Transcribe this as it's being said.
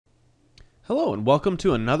Hello and welcome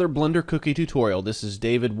to another Blender Cookie tutorial. This is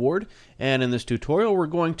David Ward, and in this tutorial we're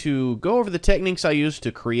going to go over the techniques I used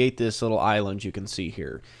to create this little island you can see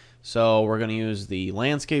here. So we're going to use the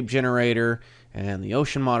landscape generator and the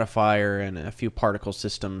ocean modifier and a few particle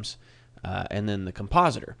systems and then the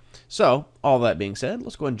compositor. So all that being said,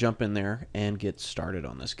 let's go ahead and jump in there and get started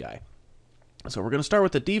on this guy. So we're going to start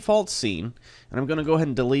with the default scene, and I'm going to go ahead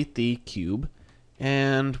and delete the cube.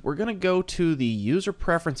 And we're going to go to the User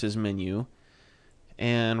Preferences menu,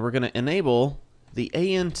 and we're going to enable the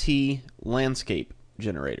ANT Landscape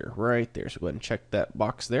Generator right there. So go ahead and check that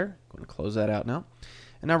box there. Go ahead and close that out now.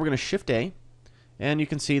 And now we're going to Shift A, and you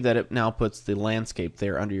can see that it now puts the landscape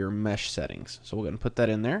there under your mesh settings. So we're going to put that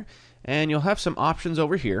in there, and you'll have some options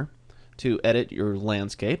over here to edit your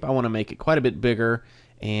landscape. I want to make it quite a bit bigger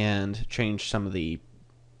and change some of the,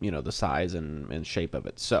 the size and shape of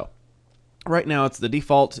it. So right now, the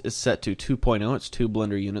default is set to 2.0. It's 2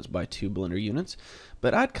 Blender units by 2 Blender units.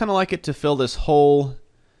 But I'd kind of like it to fill this whole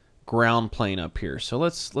ground plane up here. So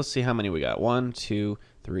let's see how many we got. 1, 2,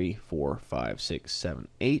 3, 4, 5, 6, 7,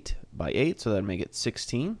 8 by 8. So that'd make it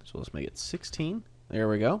 16. So let's make it 16. There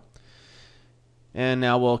we go. And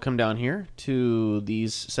now we'll come down here to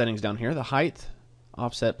these settings down here. The height,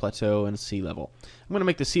 offset, plateau, and sea level. I'm going to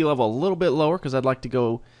make the sea level a little bit lower because I'd like to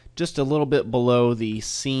go just a little bit below the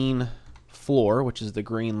scene floor, which is the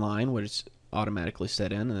green line, which is automatically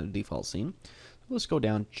set in the default scene. So let's go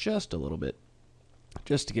down just a little bit,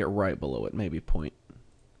 just to get right below it, maybe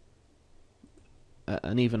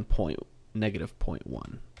an even point,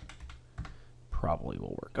 -0.1 probably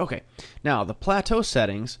will work. Okay, now the plateau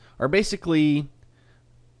settings are basically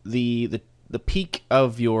the peak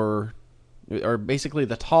of your, or basically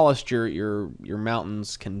the tallest your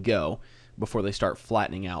mountains can go before they start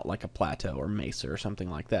flattening out like a plateau or mesa or something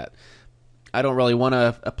like that. I don't really want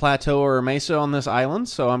a plateau or a mesa on this island,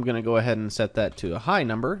 so I'm going to go ahead and set that to a high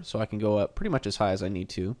number so I can go up pretty much as high as I need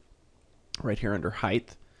to. Right here under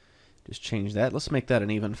height, just change that. Let's make that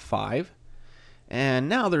an even 5. And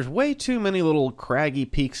now there's way too many little craggy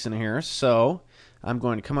peaks in here, so I'm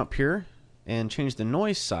going to come up here and change the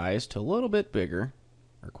noise size to a little bit bigger,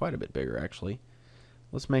 or quite a bit bigger actually.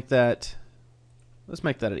 Let's make that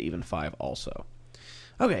an even 5 also.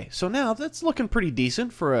 Okay, so now that's looking pretty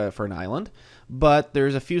decent for an island, but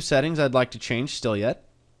there's a few settings I'd like to change still yet.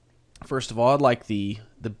 First of all, I'd like the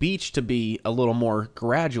beach to be a little more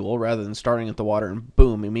gradual rather than starting at the water and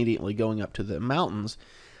boom, immediately going up to the mountains.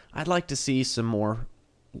 I'd like to see some more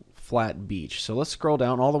flat beach. So let's scroll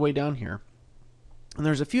down all the way down here. And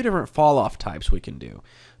there's a few different fall-off types we can do.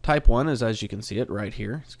 Type 1 is, as you can see it right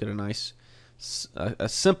here. It's got a nice, a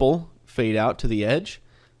simple fade out to the edge.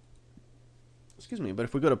 Excuse me, but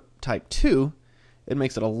if we go to type 2, it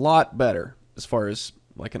makes it a lot better as far as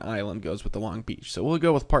like an island goes with the long beach. So we'll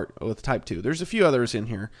go with type 2. There's a few others in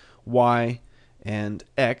here, Y and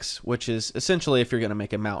X, which is essentially if you're going to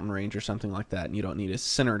make a mountain range or something like that and you don't need to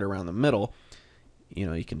center it around the middle,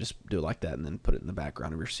 you can just do it like that and then put it in the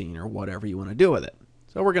background of your scene or whatever you want to do with it.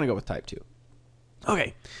 So we're going to go with type 2.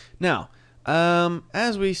 Okay, now,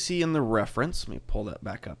 as we see in the reference, let me pull that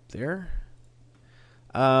back up there.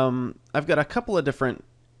 I've got a couple of different,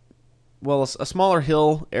 well, a smaller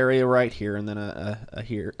hill area right here, and then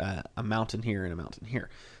a mountain here and a mountain here.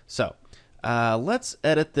 So let's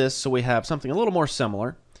edit this so we have something a little more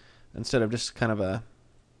similar instead of just kind of a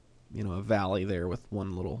valley there with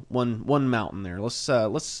one mountain there.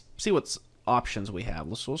 Let's see what options we have.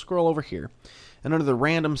 We'll scroll over here, and under the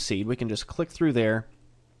random seed, we can just click through there,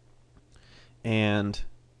 and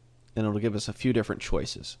it'll give us a few different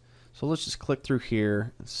choices. So let's just click through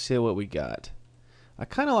here and see what we got. I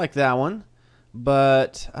kind of like that one,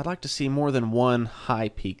 but I'd like to see more than one high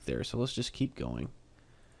peak there. So let's just keep going.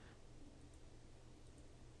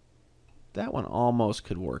 That one almost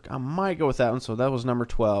could work. I might go with that one. So that was number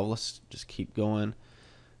 12. Let's just keep going.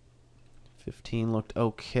 15 looked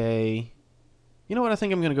okay. You know what? I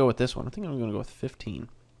think I'm going to go with this one. I think I'm going to go with 15.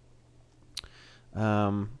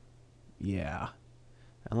 Yeah.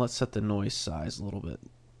 And let's set the noise size a little bit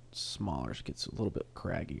smaller so it gets a little bit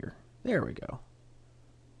craggier. There we go.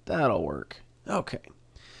 That'll work. Okay.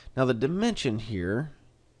 Now the dimension here,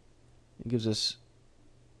 it gives us,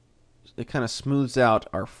 it kind of smooths out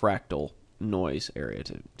our fractal noise area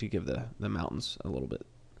to give the mountains a little bit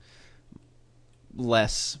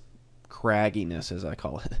less cragginess, as I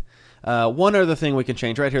call it. One other thing we can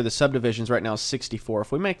change right here, the subdivisions right now is 64.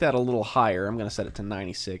 If we make that a little higher, I'm going to set it to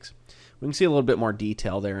 96. We can see a little bit more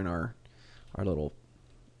detail there in our little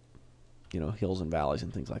hills and valleys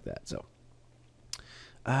and things like that. So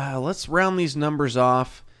let's round these numbers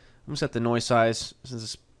off. I'm going to set the noise size, since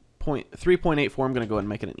it's 3.84. I'm going to go ahead and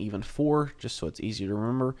make it an even 4, just so it's easier to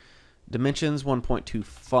remember. Dimensions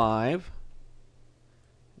 1.25.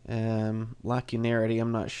 Lacunarity,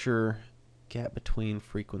 I'm not sure. Gap between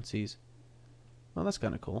frequencies. Well, that's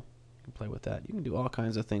kind of cool. You can play with that. You can do all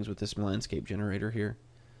kinds of things with this landscape generator here.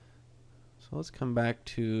 So let's come back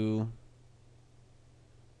to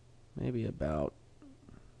maybe about,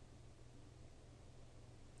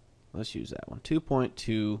 let's use that one,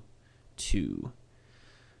 2.22.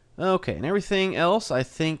 Okay, and everything else I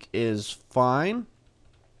think is fine.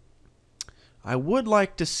 I would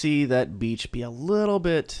like to see that beach be a little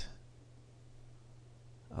bit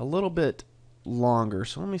longer.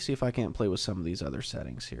 So let me see if I can't play with some of these other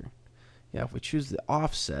settings here. Yeah, if we choose the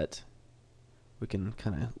offset, we can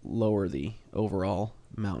kind of lower the overall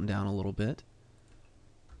mountain down a little bit.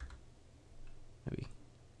 Maybe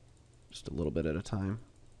just a little bit at a time.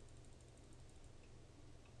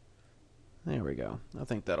 There we go. I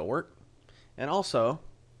think that'll work. And also,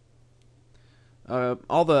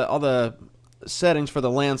 all the settings for the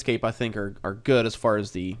landscape I think are good as far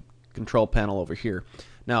as the control panel over here.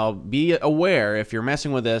 Now, be aware if you're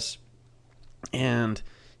messing with this and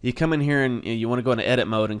you come in here and you want to go into edit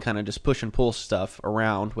mode and kind of just push and pull stuff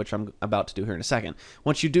around, which I'm about to do here in a second.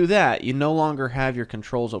 Once you do that, you no longer have your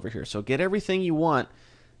controls over here. So get everything you want,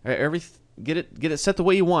 get it set the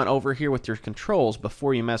way you want over here with your controls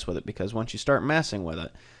before you mess with it, because once you start messing with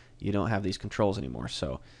it, you don't have these controls anymore.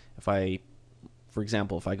 So if for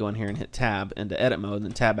example, if I go in here and hit tab into edit mode and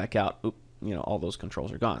then tab back out, all those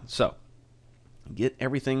controls are gone. So get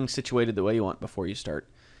everything situated the way you want before you start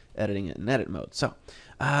editing it in edit mode. So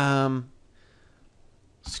let's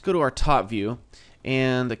go to our top view,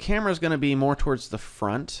 and the camera is going to be more towards the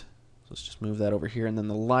front. So let's just move that over here, and then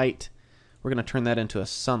the light, we're going to turn that into a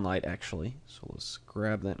sunlight actually. So let's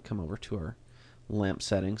grab that and come over to our lamp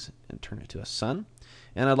settings and turn it to a sun.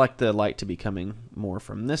 And I'd like the light to be coming more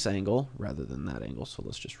from this angle rather than that angle, so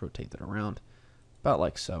let's just rotate that around about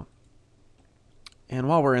like so. And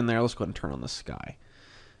while we're in there, let's go ahead and turn on the sky.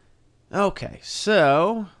 Okay,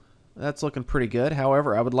 so that's looking pretty good.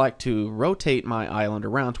 However, I would like to rotate my island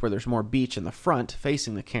around to where there's more beach in the front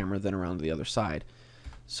facing the camera than around to the other side.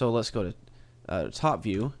 So let's go to top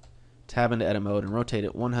view, tab into edit mode, and rotate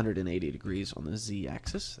it 180 degrees on the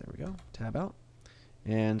z-axis. There we go. Tab out.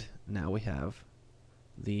 And now we have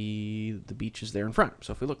the beaches there in front.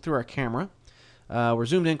 So if we look through our camera, we're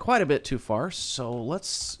zoomed in quite a bit too far, so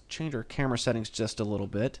let's change our camera settings just a little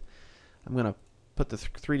bit. I'm going to put the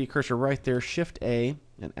 3D cursor right there, Shift A,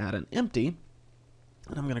 and add an empty.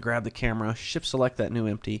 And I'm going to grab the camera, Shift select that new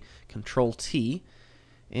empty, Control T.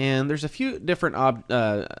 And there's a few different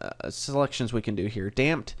selections we can do here.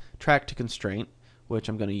 Damped, track to constraint, which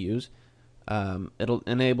I'm going to use. It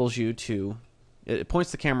enables you to, it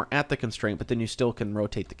points the camera at the constraint, but then you still can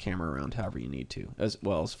rotate the camera around however you need to, as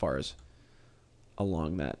well as far as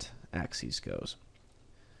along that axis goes.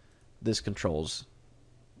 This controls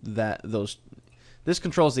this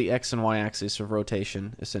controls the X and Y axis of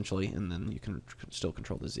rotation essentially, and then you can still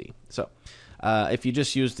control the Z. So if you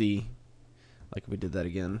just use like we did that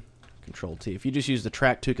again, Control T, if you just use the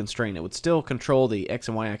track to constraint, it would still control the X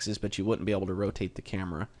and Y axis, but you wouldn't be able to rotate the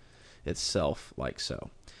camera itself like so.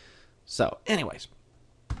 So anyways,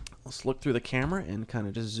 let's look through the camera and kind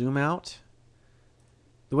of just zoom out.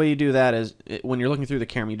 The way you do that is when you're looking through the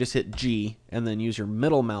camera, you just hit G and then use your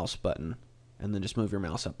middle mouse button and then just move your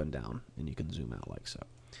mouse up and down, and you can zoom out like so.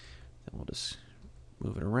 Then we'll just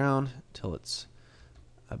move it around until it's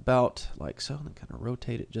about like so, and then kind of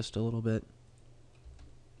rotate it just a little bit.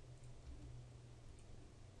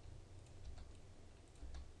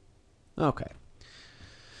 Okay.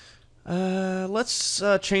 Let's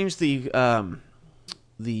change the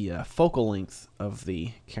focal length of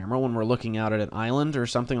the camera when we're looking out at an island or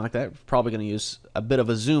something like that. We're probably going to use a bit of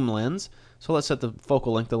a zoom lens. So let's set the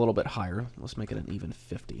focal length a little bit higher. Let's make it an even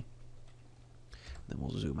 50. Then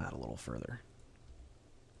we'll zoom out a little further.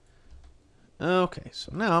 Okay,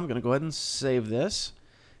 so now I'm going to go ahead and save this.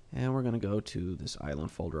 And we're going to go to this island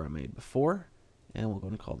folder I made before. And we'll go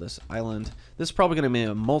ahead and call this island. This is probably going to be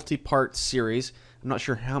a multi-part series. I'm not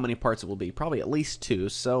sure how many parts it will be. Probably at least 2.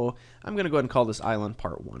 So I'm going to go ahead and call this island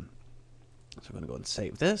part 1. So I'm going to go ahead and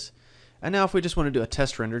save this. And now if we just want to do a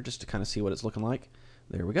test render just to kind of see what it's looking like,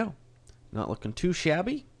 there we go. Not looking too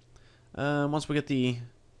shabby. Once we get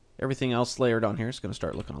everything else layered on here, it's going to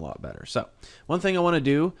start looking a lot better. So one thing I want to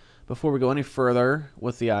do before we go any further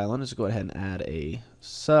with the island is go ahead and add a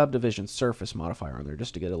subdivision surface modifier on there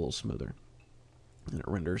just to get it a little smoother. And it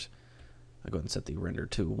renders. I'll go ahead and set the render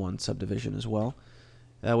to 1 subdivision as well.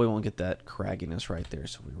 That way we won't get that cragginess right there,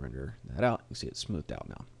 so we render that out. You can see it's smoothed out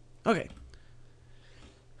now. Okay.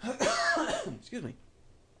 Excuse me.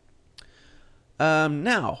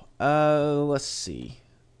 Now, let's see.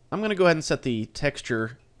 I'm going to go ahead and set the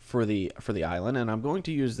texture for the island, and I'm going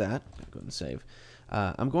to use that. Go ahead and save.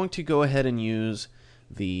 I'm going to go ahead and use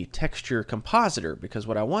the texture compositor, because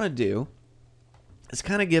what I want to do is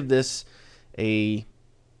kind of give this a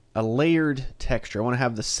layered texture. I want to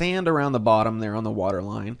have the sand around the bottom there on the water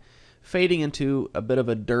line, fading into a bit of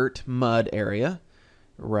a dirt mud area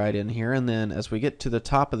right in here, and then as we get to the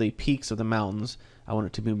top of the peaks of the mountains, I want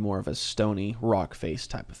it to be more of a stony rock face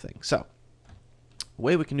type of thing. So the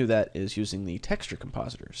way we can do that is using the texture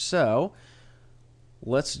compositor. So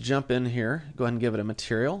let's jump in here, go ahead and give it a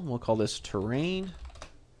material. We'll call this terrain,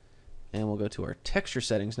 and we'll go to our texture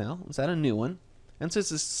settings now. Let's add a new one. And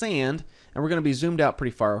since it's sand, and we're going to be zoomed out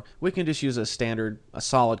pretty far, we can just use a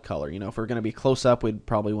solid color. You know, if we're going to be close up, we'd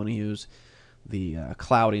probably want to use the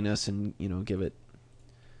cloudiness and, you know, give it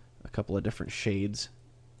a couple of different shades,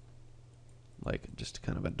 like just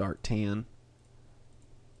kind of a dark tan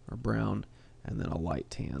or brown, and then a light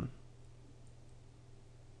tan,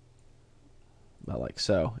 about like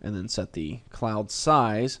so, and then set the cloud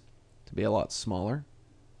size to be a lot smaller.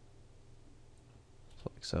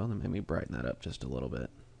 Like so, then maybe brighten that up just a little bit.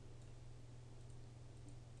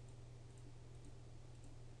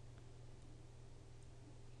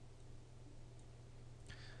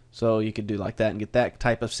 So you could do like that and get that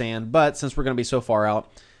type of sand, but since we're going to be so far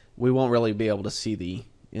out, we won't really be able to see the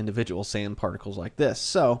individual sand particles like this.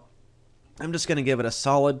 So I'm just going to give it a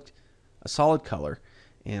solid color,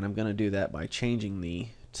 and I'm going to do that by changing the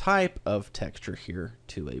type of texture here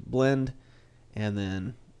to a blend, and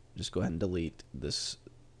then just go ahead and delete this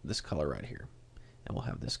color right here, and we'll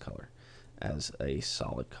have this color as a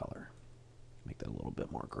solid color. Make that a little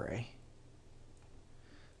bit more gray.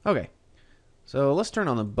 Okay, so let's turn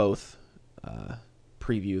on the both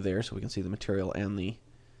preview there, so we can see the material and the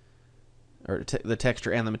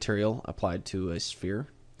texture and the material applied to a sphere.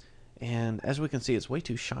 And as we can see, it's way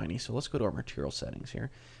too shiny, so let's go to our material settings here.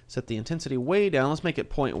 Set the intensity way down. Let's make it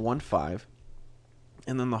 0.15,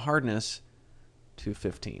 and then the hardness to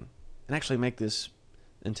 15. And actually make this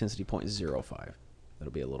intensity 0.05.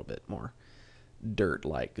 That'll be a little bit more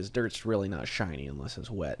dirt-like, because dirt's really not shiny unless it's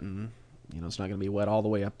wet, and you know it's not going to be wet all the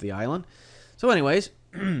way up the island. So anyways,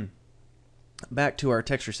 back to our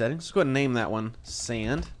texture settings. Let's go ahead and name that one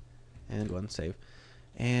Sand, and go ahead and save.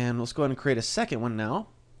 And let's go ahead and create a second one now,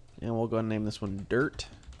 and we'll go ahead and name this one Dirt.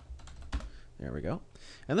 There we go.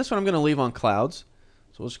 And this one I'm going to leave on Clouds.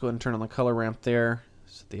 So we'll just go ahead and turn on the color ramp there.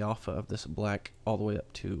 Set the alpha of this black all the way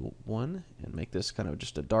up to 1, and make this kind of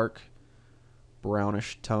just a dark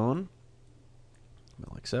brownish tone,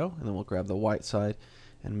 about like so. And then we'll grab the white side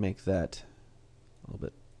and make that a little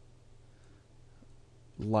bit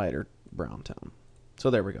lighter brown tone.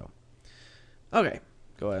 So there we go. Okay,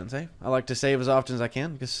 go ahead and save. I like to save as often as I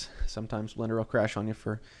can, because sometimes Blender will crash on you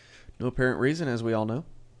for no apparent reason, as we all know.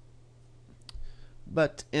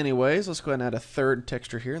 But anyways, let's go ahead and add a third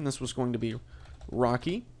texture here, and this was going to be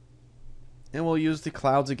rocky. And we'll use the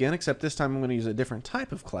clouds again, except this time I'm going to use a different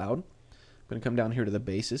type of cloud. I'm going to come down here to the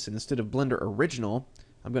basis, and instead of Blender Original,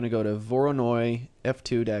 I'm going to go to Voronoi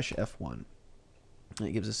F2-F1. And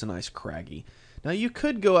it gives us a nice craggy. Now you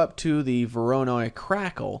could go up to the Voronoi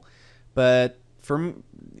Crackle, but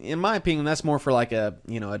in my opinion, that's more for like a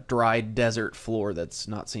dry desert floor that's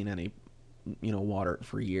not seen any water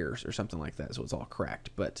for years or something like that, so it's all cracked.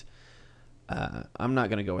 But I'm not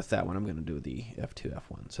going to go with that one. I'm going to do the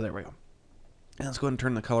F2-F1. So there we go. And let's go ahead and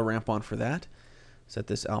turn the color ramp on for that. Set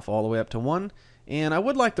this alpha all the way up to 1. And I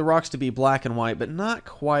would like the rocks to be black and white, but not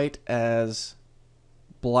quite as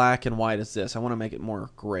black and white as this. I want to make it more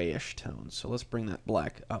grayish tones. So let's bring that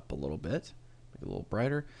black up a little bit, make it a little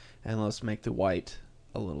brighter, and let's make the white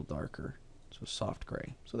a little darker, so soft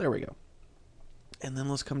gray. So there we go. And then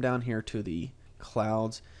let's come down here to the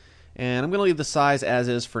clouds, and I'm going to leave the size as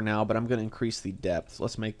is for now, but I'm going to increase the depth.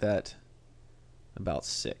 Let's make that about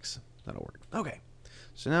 6. That'll work. Okay.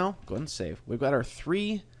 So now go ahead and save. We've got our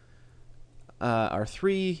three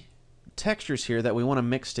textures here that we want to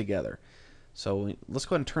mix together. So let's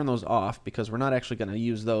go ahead and turn those off, because we're not actually going to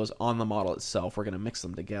use those on the model itself. We're going to mix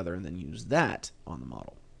them together and then use that on the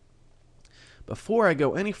model. Before I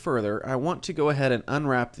go any further, I want to go ahead and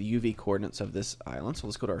unwrap the UV coordinates of this island. So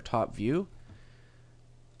let's go to our top view.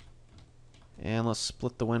 And let's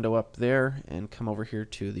split the window up there and come over here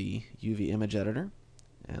to the UV image editor.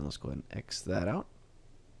 And let's go ahead and X that out.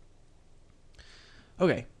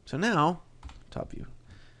 Okay, so now, top view.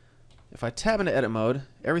 If I tab into edit mode,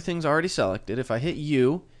 everything's already selected. If I hit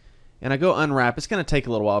U and I go unwrap, it's going to take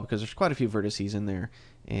a little while because there's quite a few vertices in there.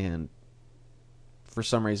 And for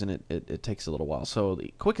some reason it takes a little while. So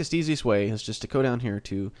the quickest, easiest way is just to go down here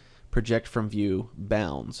to project from view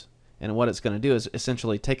bounds. And what it's going to do is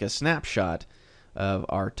essentially take a snapshot of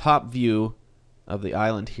our top view of the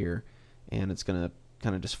island here, and it's going to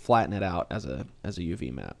kind of just flatten it out as a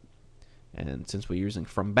UV map. And since we're using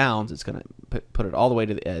from bounds, it's going to put it all the way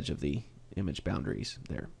to the edge of the image boundaries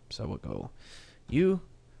there. So we'll go U,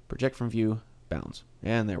 project from view, bounds.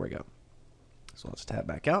 And there we go. So let's tab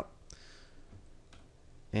back out.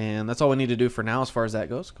 And that's all we need to do for now as far as that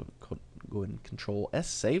goes. Go ahead and Control S,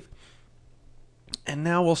 save. And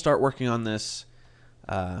now we'll start working on this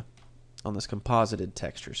composited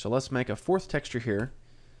texture. So let's make a fourth texture here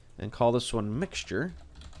and call this one mixture.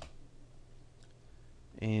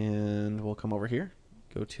 And we'll come over here,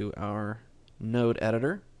 go to our node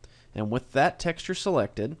editor, and with that texture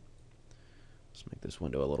selected, let's make this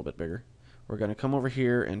window a little bit bigger. We're going to come over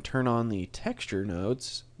here and turn on the texture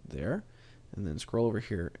nodes there, and then scroll over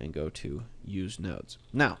here and go to use nodes.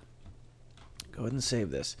 Now, go ahead and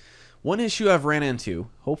save this. One issue I've ran into,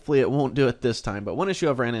 hopefully it won't do it this time, but one issue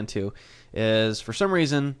I've ran into is for some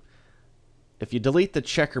reason, if you delete the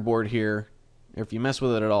checkerboard here, or if you mess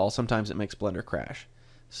with it at all, sometimes it makes Blender crash.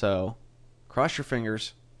 So cross your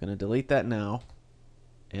fingers. I'm going to delete that now,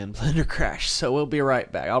 and Blender crash. So we'll be right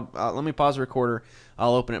back. Let me pause the recorder.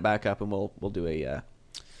 I'll open it back up, and we'll do a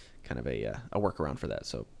kind of a workaround for that.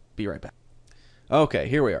 So be right back. Okay,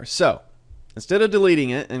 here we are. So instead of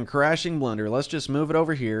deleting it and crashing Blender, let's just move it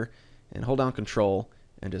over here and hold down Control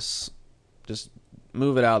and just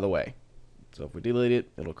move it out of the way. So if we delete it,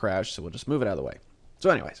 it'll crash. So we'll just move it out of the way. So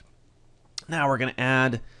anyways, now we're going to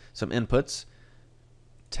add some inputs.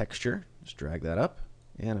 Texture, just drag that up,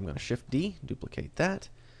 and I'm going to Shift D, duplicate that,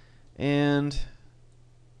 and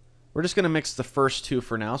we're just going to mix the first two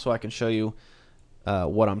for now so I can show you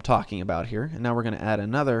what I'm talking about here. And now we're going to add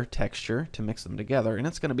another texture to mix them together, and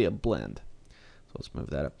it's going to be a blend. So let's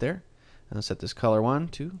move that up there, and I'll set this color 1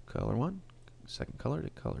 to color 1, second color to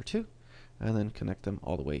color 2, and then connect them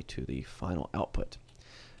all the way to the final output.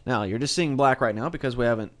 Now you're just seeing black right now because we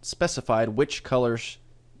haven't specified which colors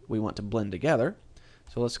we want to blend together.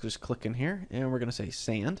 So let's just click in here, and we're going to say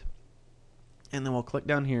sand, and then we'll click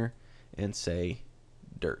down here and say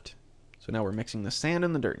dirt. So now we're mixing the sand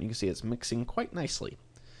and the dirt, and you can see it's mixing quite nicely.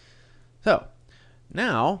 So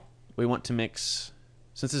now we want to mix,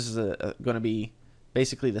 since this is going to be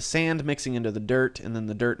basically the sand mixing into the dirt and then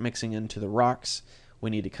the dirt mixing into the rocks, we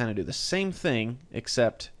need to kind of do the same thing,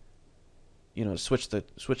 except switch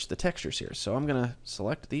the textures here. So I'm going to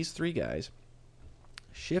select these three guys,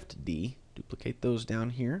 Shift D, duplicate those down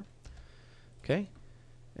here, okay,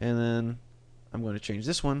 and then I'm going to change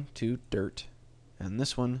this one to dirt and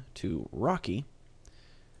this one to rocky,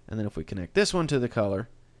 and then if we connect this one to the color,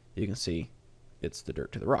 you can see it's the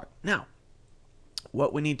dirt to the rock. Now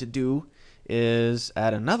what we need to do is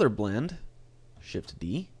add another blend, Shift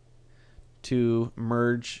D, to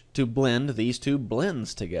blend these two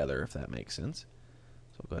blends together, if that makes sense.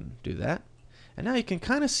 So I'll go ahead and do that, and now you can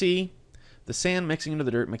kind of see the sand mixing into the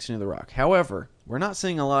dirt, mixing into the rock. However, we're not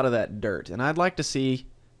seeing a lot of that dirt, and I'd like to see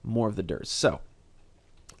more of the dirt. So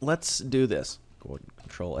let's do this. Go ahead and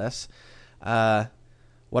Control S.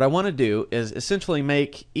 What I want to do is essentially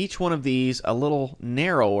make each one of these a little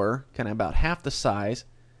narrower, kind of about half the size,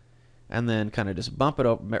 and then kind of just bump it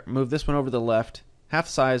over, move this one over to the left, half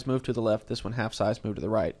size, move to the left, this one half size, move to the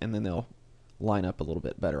right, and then they'll line up a little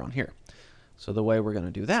bit better on here. So the way we're going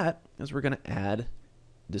to do that is we're going to add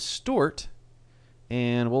distort,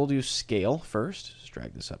 and we'll do scale first. Just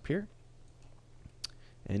drag this up here,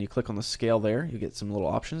 and you click on the scale there, you get some little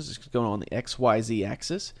options. It's going on the XYZ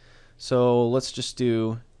axis. So let's just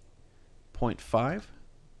do 0.5.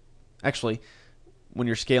 Actually, when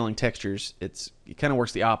you're scaling textures, it kind of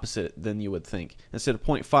works the opposite than you would think. Instead of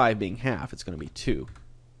 0.5 being half, it's going to be 2.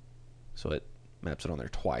 So it maps it on there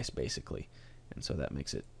twice basically, and so that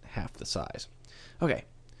makes it half the size. Okay,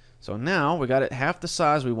 so now we got it half the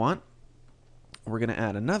size we want. We're going to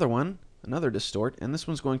add another one, another distort, and this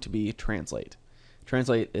one's going to be translate.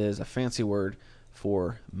 Translate is a fancy word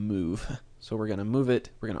for move. So we're going to move it,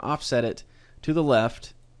 we're going to offset it to the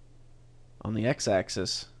left on the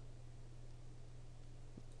x-axis.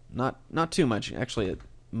 Not too much. Actually, it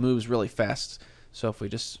moves really fast. So if we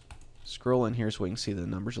just scroll in here so we can see the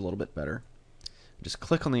numbers a little bit better, just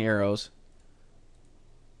click on the arrows,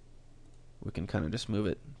 we can kind of just move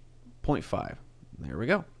it 0.5. There we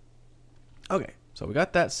go. Okay, so we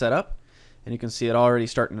got that set up, and you can see it already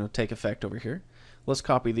starting to take effect over here. Let's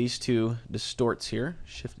copy these two distorts here,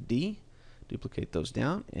 Shift D, duplicate those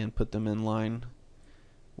down, and put them in line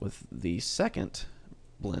with the second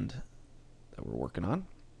blend that we're working on.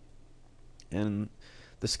 And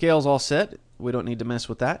the scale's all set. We don't need to mess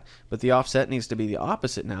with that. But the offset needs to be the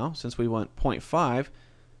opposite now. Since we want 0.5,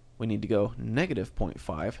 we need to go negative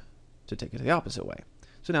 0.5 to take it the opposite way.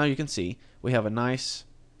 So now you can see we have a nice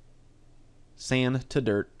sand to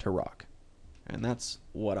dirt to rock. And that's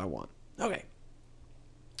what I want. Okay.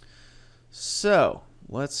 So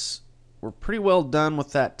we're pretty well done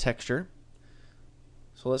with that texture.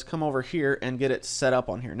 So let's come over here and get it set up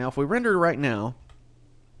on here. Now if we render right now,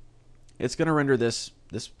 it's going to render this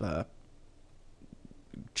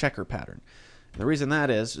checker pattern. And the reason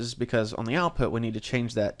that is because on the output we need to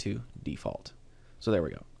change that to default. So there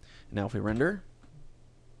we go. Now if we render,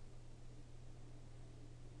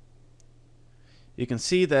 you can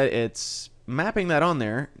see that it's mapping that on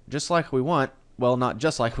there just like we want. Well, not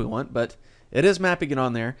just like we want, but it is mapping it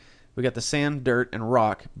on there. We got the sand, dirt, and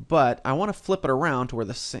rock, but I want to flip it around to where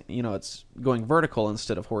it's going vertical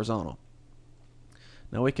instead of horizontal.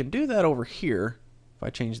 Now we can do that over here. If I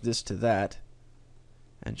change this to that,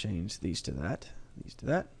 and change these to that, these to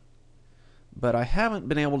that, but I haven't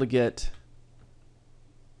been able to get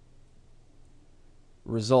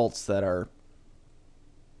results that are,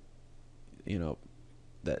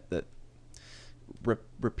 that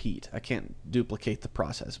repeat. I can't duplicate the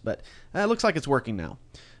process, but it looks like it's working now.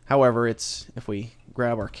 However, if we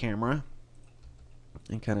grab our camera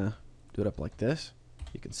and kind of do it up like this,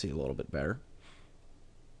 you can see a little bit better.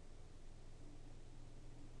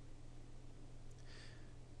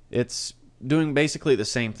 It's doing basically the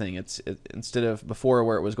same thing. Instead of before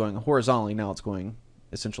where it was going horizontally, now it's going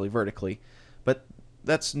essentially vertically. But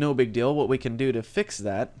that's no big deal. What we can do to fix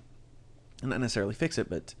that, not necessarily fix it,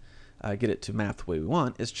 but get it to map the way we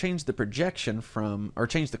want, is change the projection from, or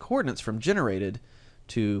change the coordinates from generated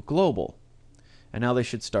to global. And now they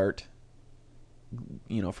should start,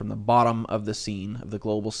 from the bottom of the scene, of the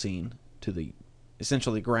global scene, to the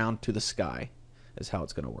essentially ground to the sky is how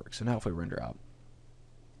it's going to work. So now if we render out,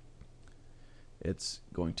 it's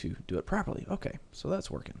going to do it properly. Okay, so that's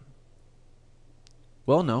working.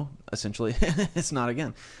 Well, no, essentially it's not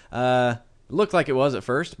again. It looked like it was at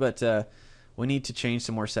first, but we need to change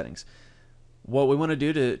some more settings. What we want to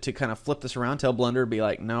do to kind of flip this around, tell Blender to be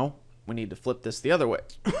like, no, we need to flip this the other way.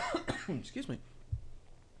 Excuse me.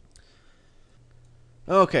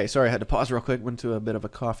 Okay, sorry, I had to pause real quick. Went to a bit of a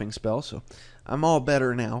coughing spell, so I'm all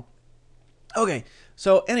better now. Okay,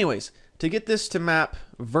 so anyways, to get this to map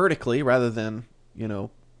vertically rather than,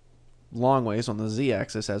 long ways on the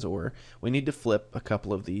z-axis, as it were, we need to flip a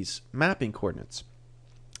couple of these mapping coordinates.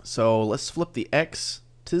 So let's flip the x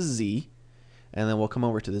to z, and then we'll come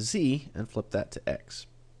over to the z and flip that to x.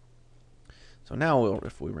 So now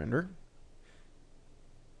if we render,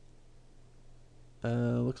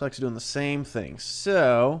 looks like it's doing the same thing.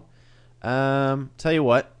 So tell you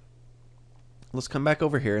what, let's come back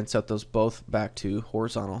over here and set those both back to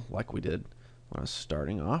horizontal like we did when I was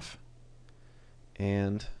starting off.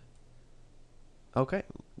 And okay,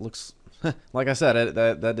 looks like I said,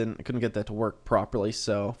 I couldn't get that to work properly.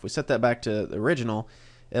 So if we set that back to the original,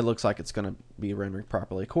 it looks like it's going to be rendering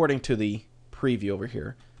properly according to the preview over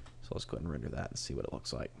here. So let's go ahead and render that and see what it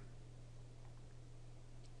looks like.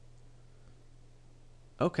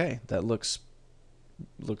 Okay, that looks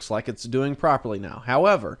like it's doing properly now.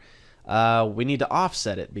 However, we need to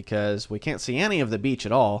offset it because we can't see any of the beach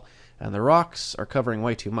at all, and the rocks are covering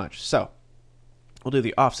way too much. So we'll do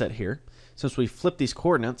the offset here. Since we flip these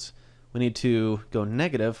coordinates, we need to go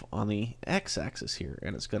negative on the x-axis here,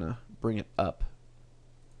 and it's going to bring it up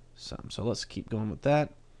some. So let's keep going with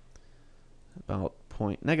that. About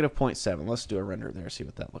negative 0.7. Let's do a render there, see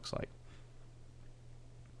what that looks like.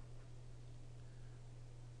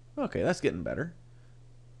 Okay, that's getting better.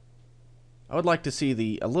 I would like to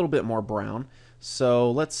see a little bit more brown,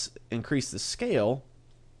 so let's increase the scale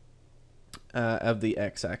of the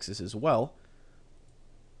x-axis as well.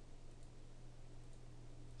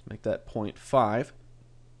 Let's make that 0.5,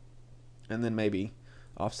 and then maybe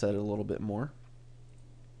offset it a little bit more.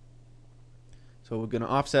 So we're going to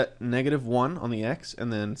offset -1 on the x,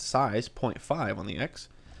 and then size 0.5 on the x.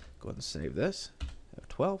 Go ahead and save this.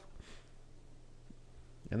 F12.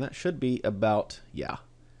 And that should be about, yeah,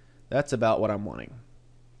 that's about what I'm wanting.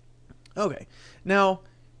 Okay, now,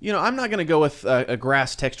 I'm not going to go with a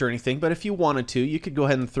grass texture or anything, but if you wanted to, you could go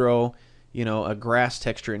ahead and throw, a grass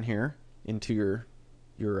texture in here into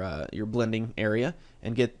your blending area,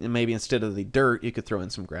 and get, maybe instead of the dirt, you could throw in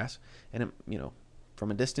some grass. And it,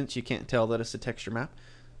 from a distance, you can't tell that it's a texture map.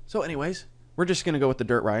 So anyways, we're just going to go with the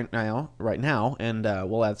dirt right now, and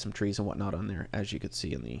we'll add some trees and whatnot on there, as you could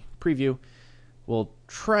see in the preview. We'll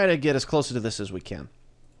try to get as close to this as we can.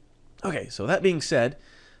 Okay, so that being said,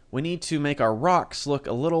 we need to make our rocks look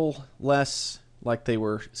a little less like they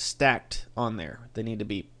were stacked on there. They need to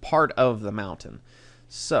be part of the mountain.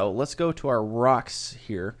 So let's go to our rocks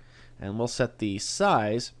here, and we'll set the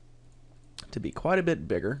size to be quite a bit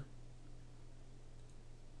bigger.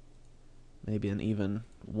 Maybe an even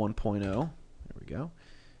 1.0. There we go.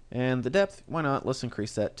 And the depth, why not? Let's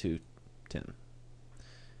increase that to 10.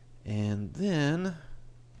 And then,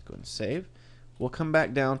 go ahead and save. We'll come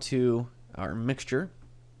back down to our mixture.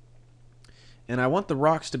 And I want the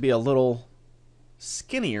rocks to be a little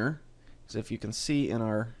skinnier. So if you can see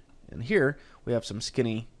in here, we have some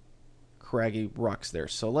skinny, craggy rocks there.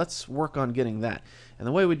 So let's work on getting that. And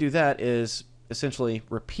the way we do that is essentially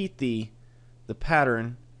repeat the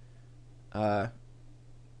pattern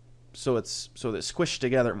so that it's squished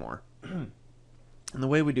together more. And the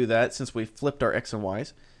way we do that, since we flipped our X and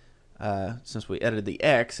Y's, since we edited the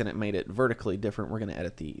X and it made it vertically different, we're going to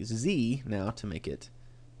edit the Z now to make it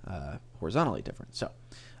horizontally different. So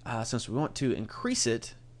since we want to increase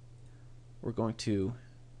it, we're going to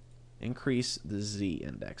increase the Z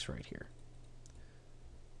index right here.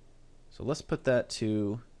 So let's put that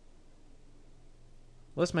to,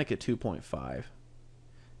 let's make it 2.5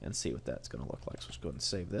 and see what that's going to look like. So let's go ahead and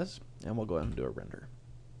save this, and we'll go ahead and do a render.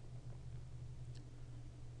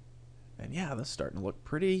 And yeah, that's starting to look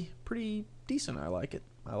pretty decent. I like it.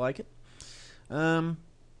 I like it.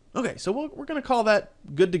 Okay, so we're going to call that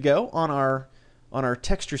good to go on our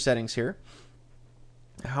texture settings here.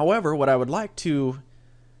 However, what I would like to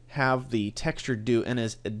have the texture do, in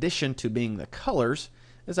addition to being the colors,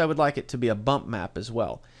 is I would like it to be a bump map as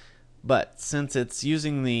well. But since it's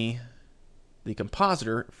using the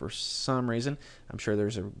compositor for some reason, I'm sure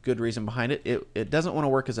there's a good reason behind it, it doesn't want to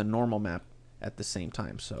work as a normal map at the same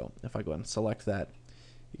time. So if I go ahead and select that,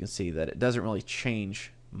 you can see that it doesn't really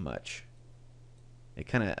change much. It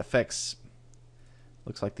kind of affects,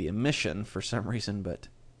 looks like the emission for some reason, but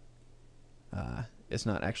it's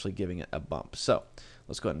not actually giving it a bump. So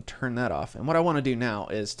let's go ahead and turn that off. And what I want to do now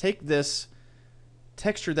is take this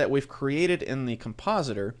texture that we've created in the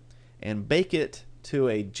compositor and bake it to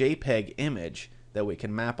a JPEG image that we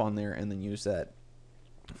can map on there and then use that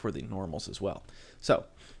for the normals as well. So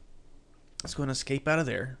let's go ahead and escape out of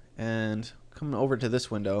there and come over to this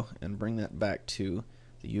window and bring that back to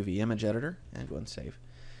the UV image editor and go ahead and save.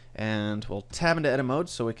 And we'll tab into edit mode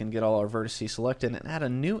so we can get all our vertices selected and add a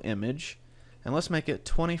new image. And let's make it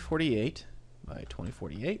 2048 by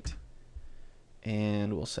 2048.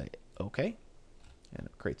 And we'll say OK. And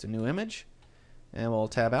it creates a new image. And we'll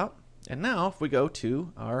tab out. And now if we go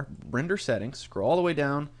to our render settings, scroll all the way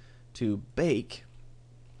down to bake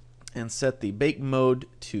and set the bake mode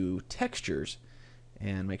to textures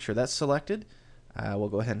and make sure that's selected. We'll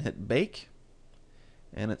go ahead and hit bake,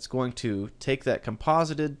 and it's going to take that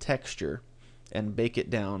composited texture and bake it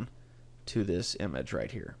down to this image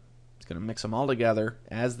right here. It's going to mix them all together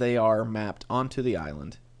as they are mapped onto the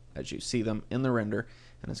island as you see them in the render,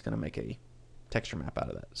 and it's going to make a texture map out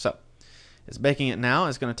of that. So it's baking it now.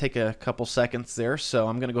 It's going to take a couple seconds there, so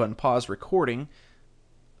I'm going to go ahead and pause recording.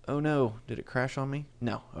 Oh no, did it crash on me?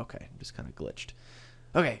 No, okay, just kind of glitched.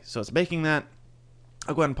 Okay, so it's baking that.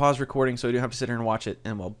 I'll go ahead and pause recording so you don't have to sit here and watch it,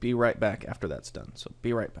 and we'll be right back after that's done. So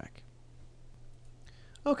be right back.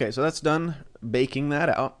 Okay, so that's done baking that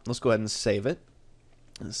out. Let's go ahead and save it.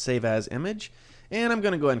 Save as image. And I'm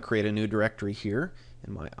going to go ahead and create a new directory here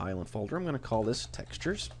in my island folder. I'm going to call this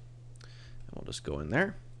textures. And we'll just go in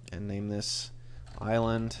there and name this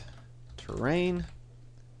island terrain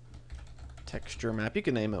texture map. You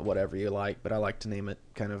can name it whatever you like, but I like to name it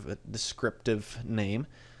kind of a descriptive name.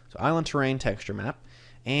 So island terrain texture map.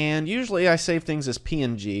 And usually I save things as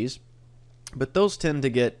PNGs, but those tend to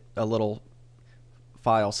get a little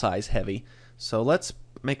file size heavy. So let's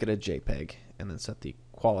make it a JPEG and then set the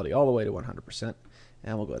quality all the way to 100%,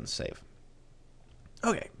 and we'll go ahead and save.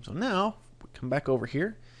 Okay, so now we come back over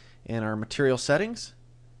here in our material settings.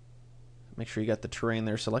 Make sure you got the terrain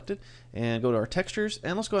there selected, and go to our textures,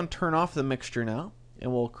 and let's go ahead and turn off the mixture now,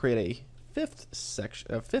 and we'll create a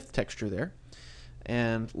fifth texture there.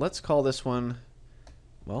 And let's call this one,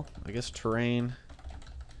 well, I guess terrain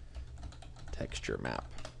texture map.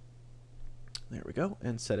 There we go,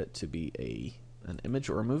 and set it to be an image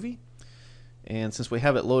or a movie. And since we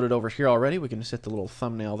have it loaded over here already, we can just hit the little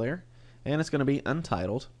thumbnail there, and it's going to be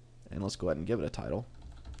untitled. And let's go ahead and give it a title,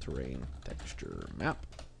 terrain texture map.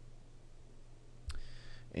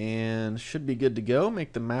 And should be good to go.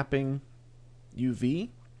 Make the mapping UV,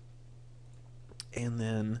 and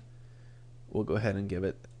then we'll go ahead and give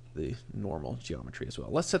it the normal geometry as well.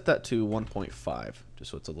 Let's set that to 1.5,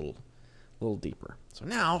 just so it's a little deeper. So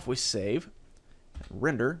now if we save and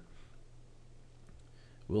render,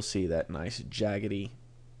 we'll see that nice jaggedy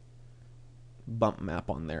bump map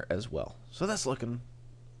on there as well. So that's looking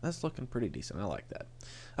pretty decent. I like that.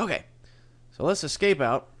 Okay, so let's escape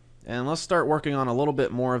out and let's start working on a little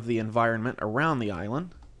bit more of the environment around the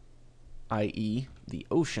island, i.e. the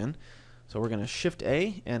ocean. So we're going to Shift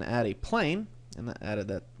A and add a plane, and that added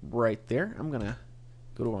that right there. I'm going to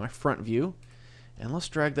go to my front view, and let's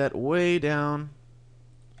drag that way down.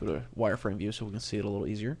 Go to wireframe view so we can see it a little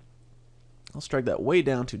easier. Let's drag that way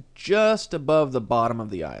down to just above the bottom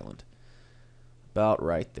of the island. About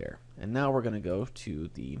right there. And now we're going to go to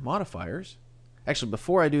the modifiers. Actually,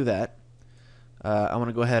 before I do that, I want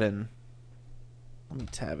to go ahead and let me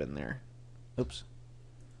tab in there. Oops.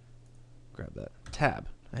 Grab that. Tab.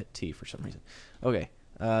 I hit T for some reason. Okay.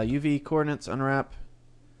 UV coordinates unwrap.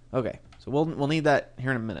 Okay. So we'll need that here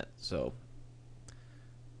in a minute. So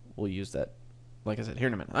we'll use that, like I said, here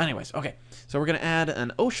in a minute. Anyways, okay. So we're going to add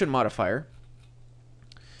an ocean modifier.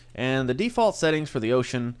 And the default settings for the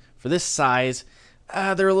ocean, for this size,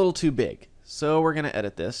 they're a little too big. So we're going to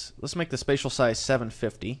edit this. Let's make the spatial size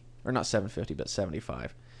 750. Or not 750, but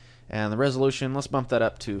 75. And the resolution, let's bump that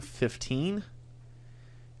up to 15.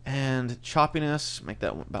 And choppiness, make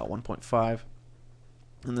that about 1.5.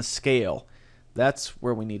 And the scale, that's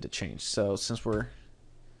where we need to change. So since our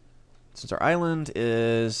island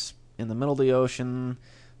is in the middle of the ocean,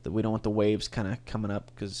 that we don't want the waves kind of coming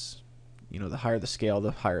up, because you know, the higher the scale,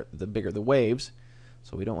 the bigger the waves.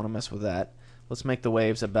 So we don't want to mess with that. Let's make the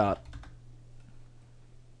waves about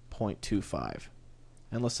 0.25.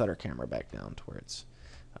 And let's set our camera back down to where it's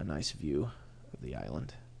a nice view of the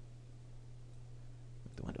island.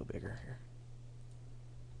 Make the window bigger here.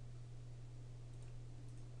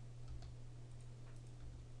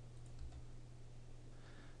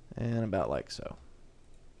 And about like so.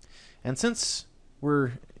 And since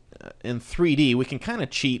we're in 3D, we can kind of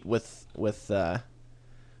cheat with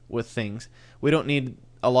things. We don't need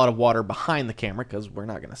a lot of water behind the camera because we're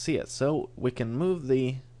not going to see it. So we can move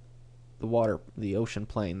the ocean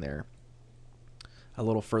plane there a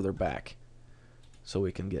little further back so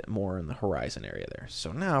we can get more in the horizon area there.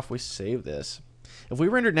 So now if we save this, if we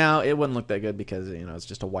rendered now, it wouldn't look that good because, you know, it's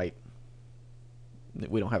just a white,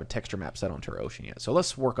 we don't have a texture map set onto our ocean yet. So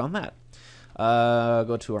let's work on that.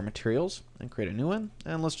 Go to our materials and create a new one,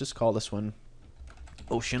 and let's just call this one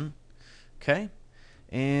ocean. Okay,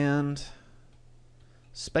 and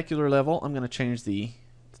specular level, I'm going to change the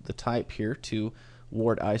type here to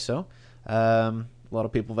Ward ISO. A lot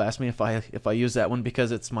of people have asked me if I use that one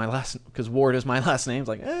because it's my because Ward is my last name. It's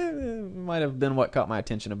like, it might have been what caught my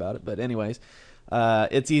attention about it, but anyways,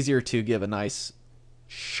 it's easier to give a nice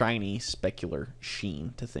shiny specular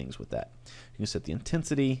sheen to things with that. You can set the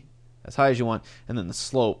intensity as high as you want, and then the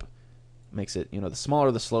slope makes it, you know, the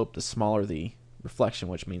smaller the slope, the smaller the reflection,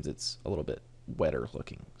 which means it's a little bit wetter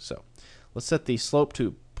looking. So let's set the slope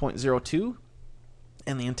to 0.02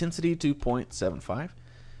 and the intensity to 0.75. There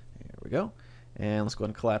we go. And let's go ahead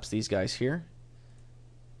and collapse these guys here.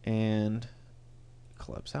 And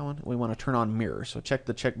collapse that one. We want to turn on mirror. So check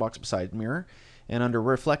the checkbox beside mirror. And under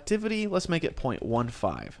reflectivity, let's make it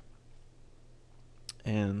 0.15.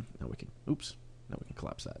 And now we can, oops, now we can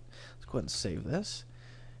collapse that. Let's go ahead and save this.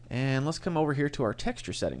 And let's come over here to our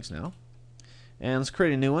texture settings now. And let's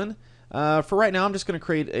create a new one. For right now, I'm just going to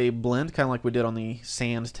create a blend, kind of like we did on the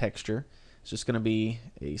sand texture. It's just going to be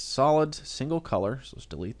a solid single color. So let's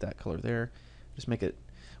delete that color there. Just make it,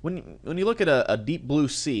 when you look at a deep blue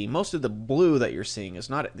sea, most of the blue that you're seeing is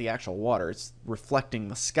not the actual water. It's reflecting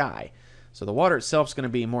the sky. So the water itself is going to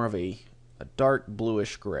be more of a dark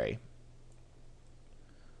bluish gray.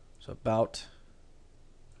 So about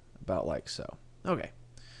like so. Okay.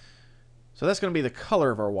 So that's going to be the color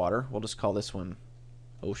of our water. We'll just call this one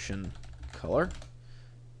ocean color.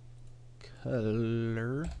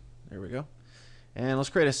 Color. There we go. And let's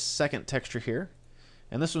create a second texture here.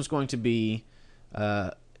 And this one's going to be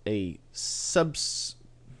a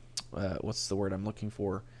what's the word I'm looking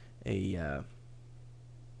for?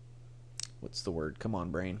 What's the word? Come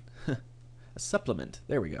on, brain. A supplement.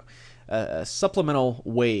 There we go. A supplemental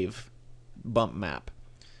wave bump map.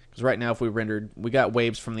 Because right now, if we got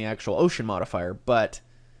waves from the actual ocean modifier, but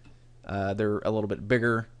they're a little bit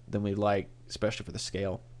bigger than we'd like, especially for the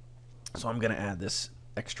scale. So I'm going to add this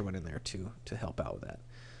extra one in there to help out with that.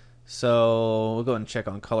 So we'll go ahead and check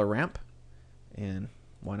on color ramp. And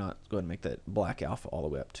why not go ahead and make that black alpha all the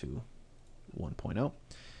way up to 1.0.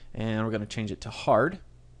 And we're going to change it to hard.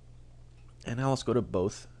 And now let's go to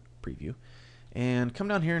both preview. And come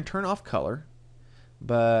down here and turn off color,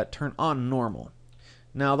 but turn on normal.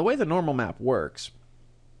 Now the way the normal map works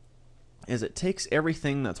is it takes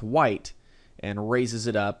everything that's white and raises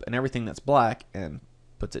it up, and everything that's black and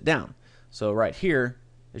puts it down. So right here,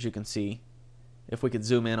 as you can see, if we could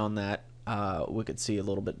zoom in on that, we could see a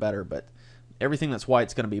little bit better, but everything that's white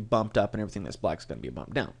is going to be bumped up and everything that's black is going to be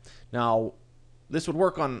bumped down. Now, this would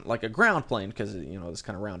work on like a ground plane because, you know, it's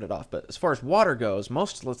kind of rounded off. But as far as water goes,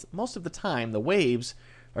 most of the time, the waves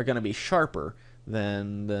are going to be sharper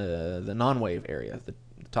than the non-wave area, the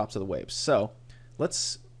tops of the waves. So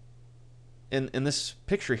let's, in this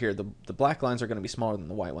picture here, the black lines are going to be smaller than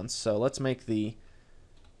the white ones. So let's make the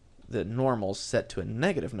normals set to a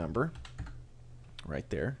negative number right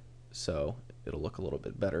there. So it'll look a little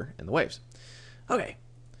bit better in the waves. Okay.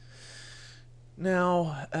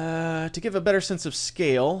 Now, to give a better sense of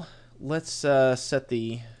scale, let's set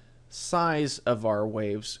the size of our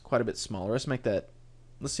waves quite a bit smaller. Let's make that,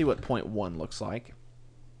 let's see what 0.1 looks like.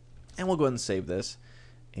 And we'll go ahead and save this.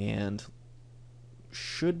 And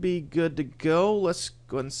should be good to go. Let's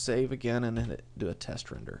go ahead and save again and do a test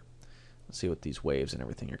render. Let's see what these waves and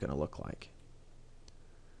everything are going to look like.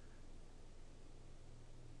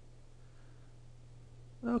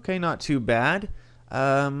 Okay, not too bad.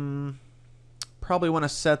 Probably want to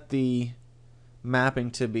set the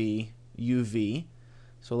mapping to be UV.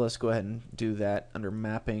 So let's go ahead and do that under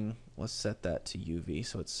mapping. Let's set that to UV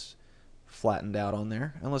so it's flattened out on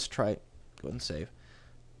there. And let's try it. Go ahead and save.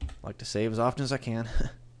 I like to save as often as I can.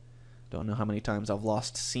 Don't know how many times I've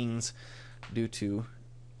lost scenes due to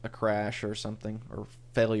a crash or something, or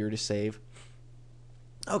failure to save.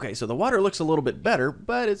 Okay, so the water looks a little bit better,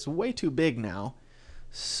 but it's way too big now.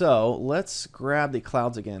 So let's grab the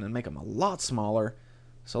clouds again and make them a lot smaller.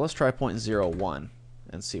 So let's try 0.01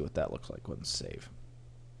 and see what that looks like. Go ahead and save.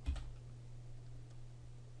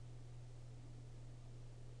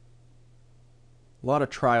 A lot of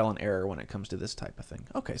trial and error when it comes to this type of thing.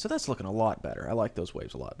 Okay, so that's looking a lot better. I like those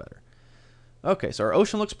waves a lot better. Okay, so our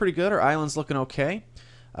ocean looks pretty good. Our island's looking okay.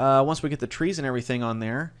 Once we get the trees and everything on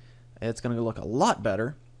there, it's going to look a lot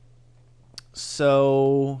better.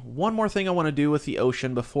 So one more thing I want to do with the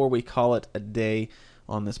ocean before we call it a day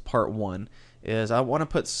on this part 1 is I want to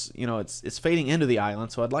put, you know, it's fading into the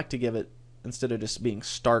island, so I'd like to give it, instead of just being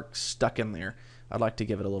stuck in there, I'd like to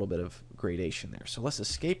give it a little bit of gradation there. So let's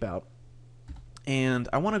escape out, and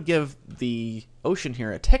I want to give the ocean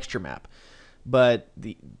here a texture map, but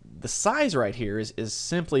the size right here is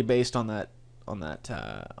simply based on that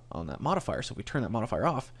modifier. So if we turn that modifier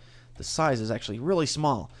off, the size is actually really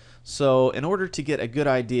small. So in order to get a good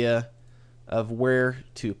idea of where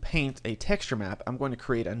to paint a texture map, I'm going to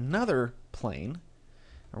create another plane.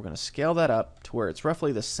 And we're going to scale that up to where it's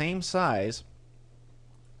roughly the same size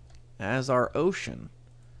as our ocean.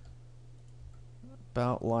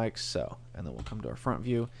 About like so. And then we'll come to our front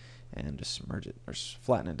view and just merge it, or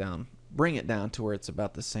flatten it down. Bring it down to where it's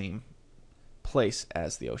about the same place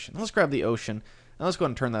as the ocean. Let's grab the ocean, and let's go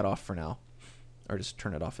ahead and turn that off for now. Or just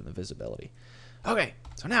turn it off in the visibility. Okay,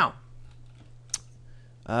 so now,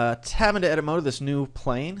 tab into edit mode, this new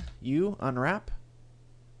plane, unwrap,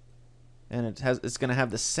 and it's going to have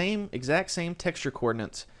the exact same texture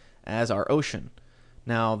coordinates as our ocean.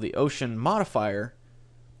 Now, the ocean modifier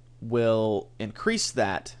will increase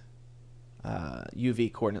that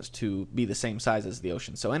UV coordinates to be the same size as the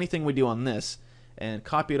ocean. So anything we do on this and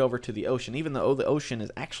copy it over to the ocean, even though the ocean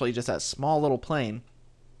is actually just that small little plane,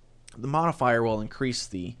 the modifier will increase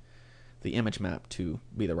the image map to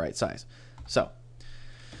be the right size. So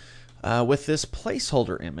with this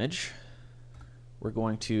placeholder image, we're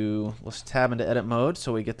going to, let's tab into edit mode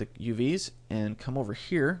so we get the UVs, and come over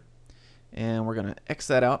here, and we're going to X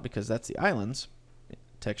that out because that's the island's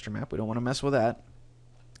texture map. We don't want to mess with that.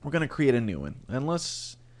 We're going to create a new one, and we'll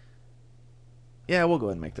go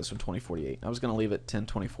ahead and make this one 2048. I was going to leave it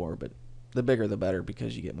 1024, but the bigger the better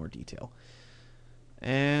because you get more detail.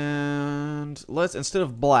 And let's, instead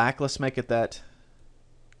of black, let's make it that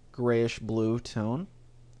grayish blue tone.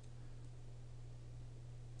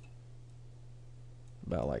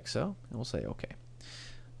 About like so. And we'll say OK.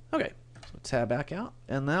 Okay, so tab back out.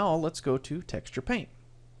 And now let's go to texture paint.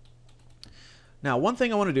 Now, one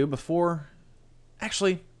thing I want to do before,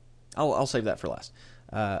 actually, I'll save that for last.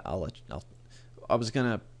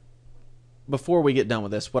 Before we get done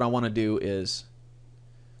with this, what I want to do is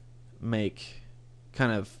make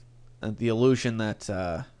kind of the illusion that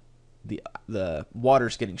the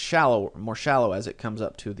water's getting more shallow as it comes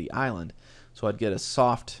up to the island. So I'd get a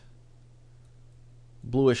soft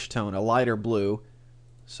bluish tone, a lighter blue.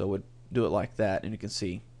 So we'd do it like that, and you can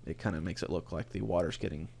see it kind of makes it look like the water's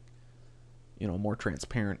getting, you know, more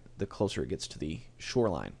transparent the closer it gets to the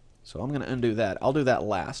shoreline. So I'm going to undo that. I'll do that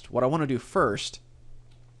last. What I want to do first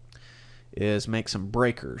is make some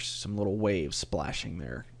breakers, some little waves splashing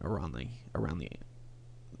there around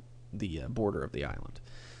the border of the island.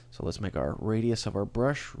 So let's make our radius of our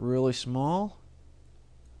brush really small,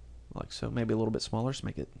 like so, maybe a little bit smaller.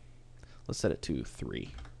 Let's set it to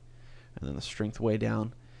 3. And then the strength way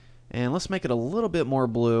down. And let's make it a little bit more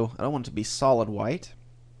blue. I don't want it to be solid white.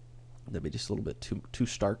 That'd be just a little bit too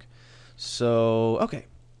stark. So, okay.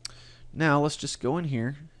 Now let's just go in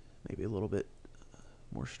here, maybe a little bit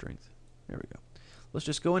more strength. There we go. Let's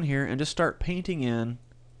just go in here and just start painting in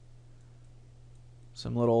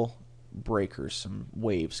some little breakers, some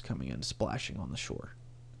waves coming in, splashing on the shore.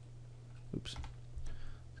 Oops.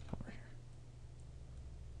 Come over here.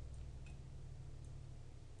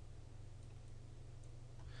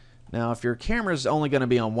 Now, if your camera's only going to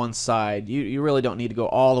be on one side, you really don't need to go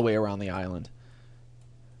all the way around the island.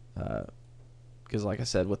 Because, like I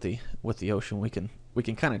said, with the ocean, we can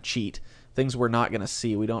kind of cheat. Things we're not going to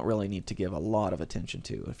see, we don't really need to give a lot of attention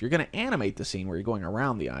to. If you're going to animate the scene where you're going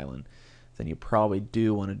around the island, then you probably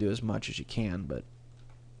do want to do as much as you can. But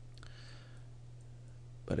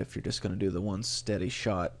if you're just going to do the one steady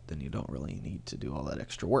shot, then you don't really need to do all that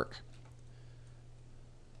extra work.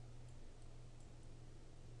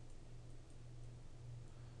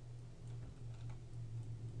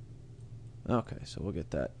 Okay, so we'll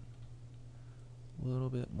get that a little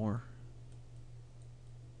bit more.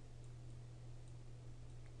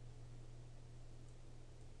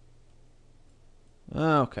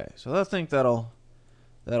 Okay, so I think that'll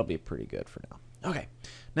be pretty good for now. Okay,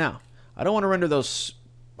 now I don't want to render those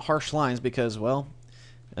harsh lines because, well,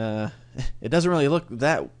 it doesn't really look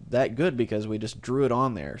that good because we just drew it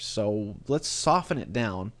on there. So let's soften it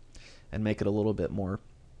down and make it a little bit more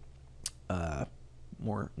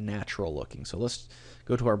natural looking. So let's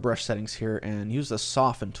go to our brush settings here and use the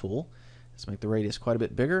soften tool. Let's make the radius quite a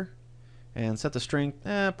bit bigger and set the strength.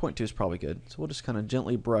 0.2 is probably good. So we'll just kind of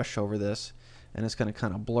gently brush over this, and it's going to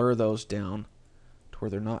kind of blur those down to where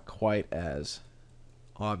they're not quite as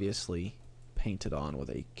obviously painted on with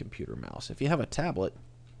a computer mouse. If you have a tablet,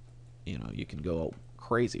 you know, you can go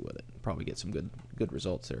crazy with it and probably get some good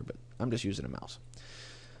results there, but I'm just using a mouse.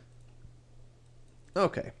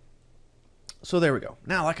 Okay, so there we go.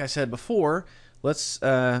 Now, like I said before, let's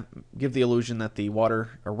give the illusion that the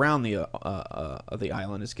water around the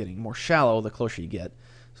island is getting more shallow the closer you get.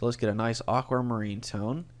 So let's get a nice aquamarine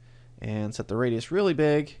tone and set the radius really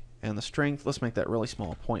big, and the strength, let's make that really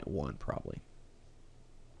small, 0.1 probably.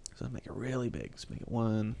 So let's make it really big. Let's make it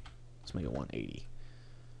 180.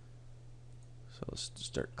 So let's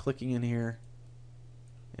start clicking in here,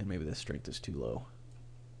 and maybe the strength is too low.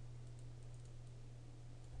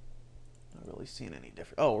 Not really seeing any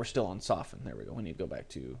difference. Oh, we're still on soften. There we go. We need to go back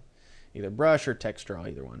to either brush or text draw,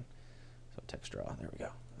 either one. So text draw. There we go.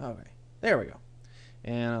 Okay, there we go.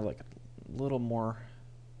 And I like it a little more,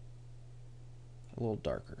 a little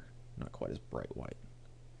darker, not quite as bright white.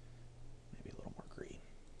 Maybe a little more green.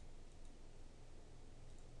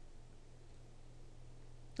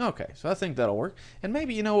 Okay, so I think that'll work. And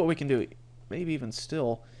maybe, you know what we can do? Maybe even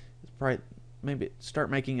still, it's bright. Maybe start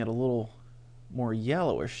making it a little more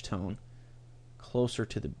yellowish tone, closer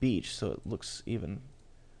to the beach, so it looks even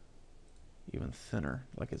thinner,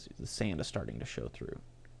 like the sand is starting to show through.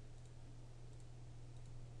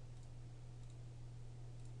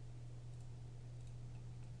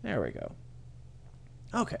 There we go.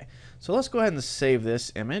 Okay, so let's go ahead and save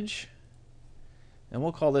this image, and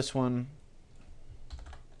we'll call this one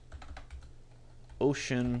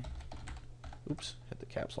Ocean. Oops, hit the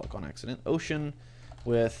caps lock on accident. Ocean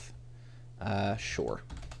with shore,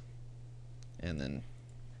 and then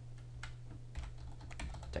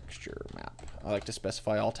texture map. I like to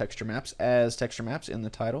specify all texture maps as texture maps in the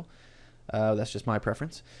title. That's just my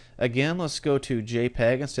preference. Again, let's go to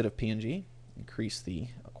JPEG instead of PNG. Increase the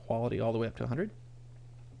quality all the way up to 100.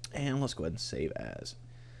 And let's go ahead and save as.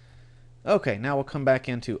 Okay, now we'll come back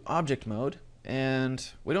into object mode. And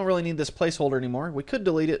we don't really need this placeholder anymore. We could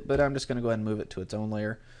delete it, but I'm just going to go ahead and move it to its own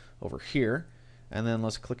layer over here. And then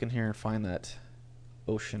let's click in here and find that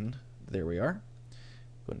ocean. There we are.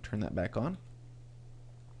 Go ahead and turn that back on.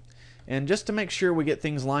 And just to make sure we get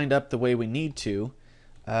things lined up the way we need to,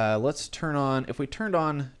 let's turn on, if we turned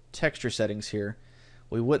on texture settings here,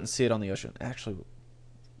 we wouldn't see it on the ocean. Actually,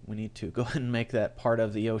 we need to go ahead and make that part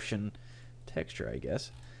of the ocean texture, I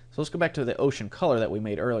guess. So let's go back to the ocean color that we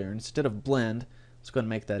made earlier. Instead of blend, let's go ahead and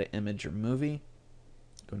make that an image or movie.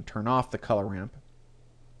 Go and turn off the color ramp.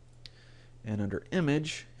 And under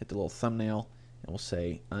image, hit the little thumbnail, and we'll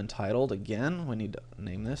say untitled. Again, we need to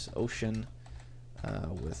name this ocean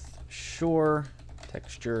with shore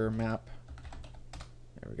texture map.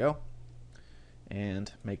 There we go.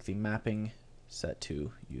 And make the mapping set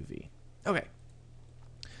to UV. Okay.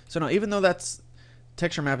 So now, even though that's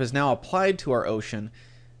texture map is now applied to our ocean,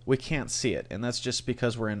 we can't see it, and that's just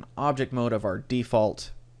because we're in object mode of our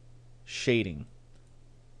default shading.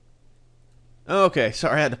 Okay,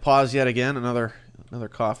 sorry I had to pause yet again, another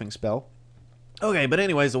coughing spell. Okay, but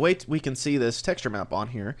anyways, the way we can see this texture map on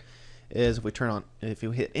here is if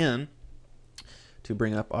you hit N to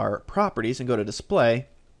bring up our properties and go to display,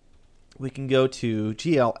 we can go to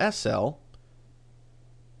GLSL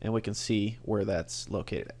and we can see where that's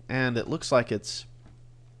located. And it looks like it's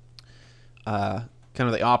kind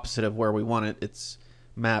of the opposite of where we want it. It's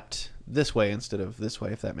mapped this way instead of this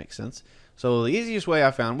way, if that makes sense. So the easiest way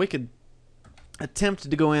I found, we could attempt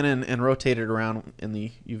to go in and rotate it around in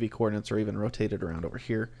the UV coordinates, or even rotate it around over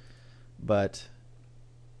here. But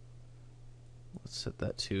let's set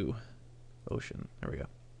that to ocean. There we go.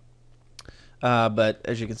 But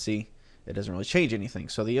as you can see, it doesn't really change anything.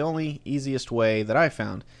 So the only easiest way that I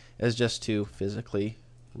found is just to physically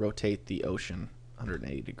rotate the ocean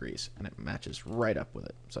 180 degrees, and it matches right up with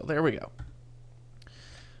it. So there we go.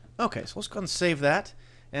 Okay, so let's go ahead and save that.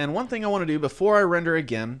 And one thing I want to do before I render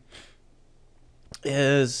again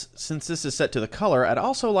is, since this is set to the color, I'd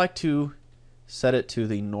also like to set it to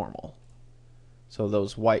the normal. So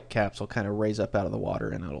those white caps will kind of raise up out of the water,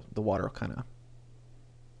 and the water will kind of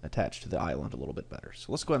attach to the island a little bit better.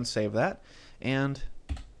 So let's go ahead and save that, and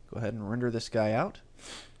go ahead and render this guy out.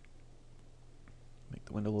 Make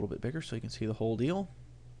the window a little bit bigger so you can see the whole deal.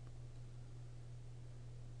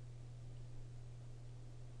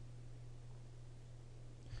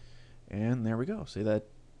 And there we go. See that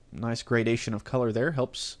nice gradation of color there?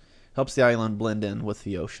 Helps the island blend in with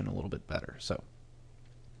the ocean a little bit better. So,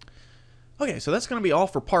 okay, so that's going to be all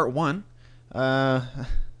for part 1.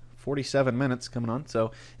 47 minutes coming on.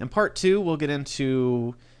 So in part 2, we'll get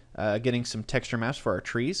into getting some texture maps for our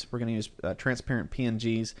trees. We're going to use transparent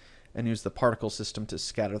PNGs and use the particle system to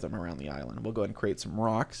scatter them around the island. We'll go ahead and create some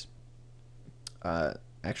rocks,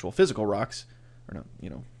 actual physical rocks, or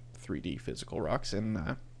no, 3D physical rocks,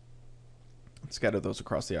 and scatter those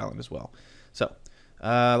across the island as well. So, like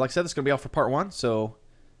I said, this is going to be all for part 1. So,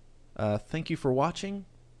 thank you for watching,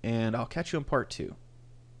 and I'll catch you in part 2.